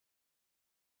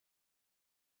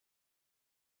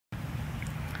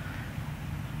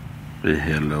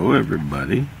Hello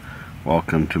everybody,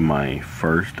 welcome to my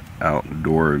first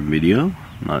outdoor video.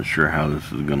 Not sure how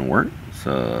this is gonna work,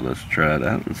 so let's try it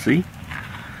out and see.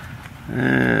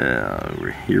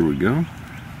 Here we go.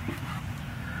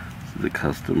 This is the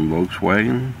custom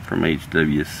Volkswagen from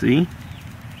HWC.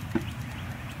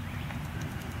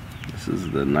 This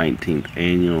is the 19th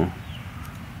annual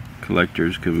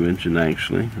collectors convention,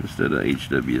 actually, instead of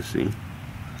HWC.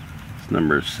 This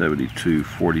number is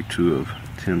 7242 of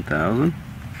 10,000.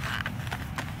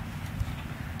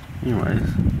 Anyways,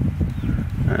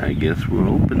 I guess we'll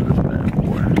open this bad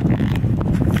boy.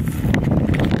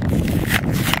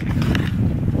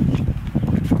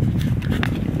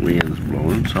 Wind's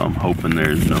blowing, so I'm hoping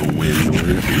there's no wind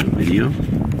noise in the video.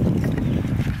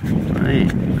 Hey,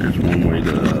 there's one way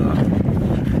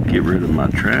to get rid of my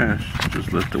trash.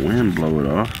 Just let the wind blow it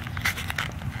off.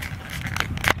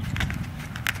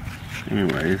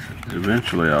 Anyways,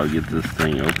 eventually I'll get this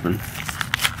thing open.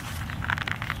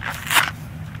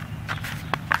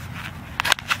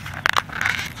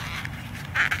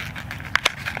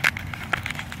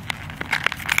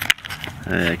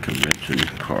 Convention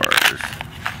cars,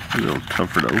 a little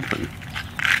tougher to open.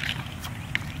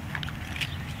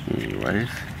 Anyways,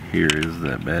 here is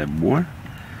that bad boy.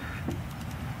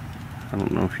 I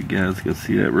don't know if you guys can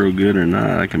see that real good or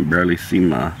not. I can barely see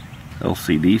my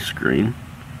LCD screen.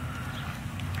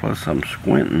 Plus I'm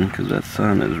squinting because that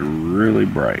sun is really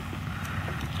bright.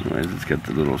 Anyways, it's got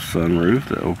the little sunroof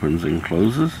that opens and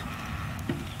closes.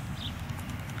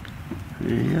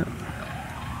 Yep.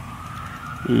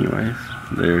 Anyways,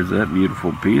 there's that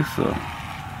beautiful piece. So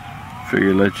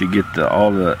figure let you get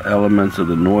all the elements of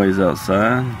the noise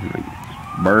outside,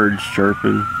 like birds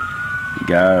chirping,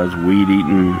 guys weed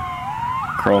eating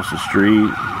across the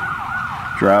street,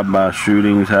 drive-by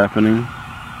shootings happening.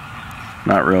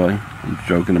 Not really. I'm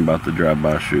joking about the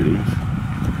drive-by shootings.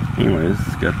 Anyways,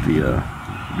 it's got the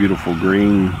beautiful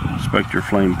green Spectre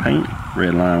Flame paint,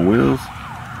 red line wheels.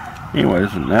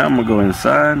 Anyways, now I'm going to go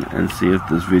inside and see if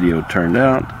this video turned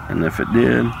out. And if it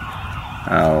did,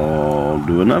 I'll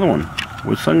do another one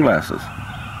with sunglasses.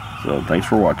 So thanks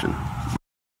for watching.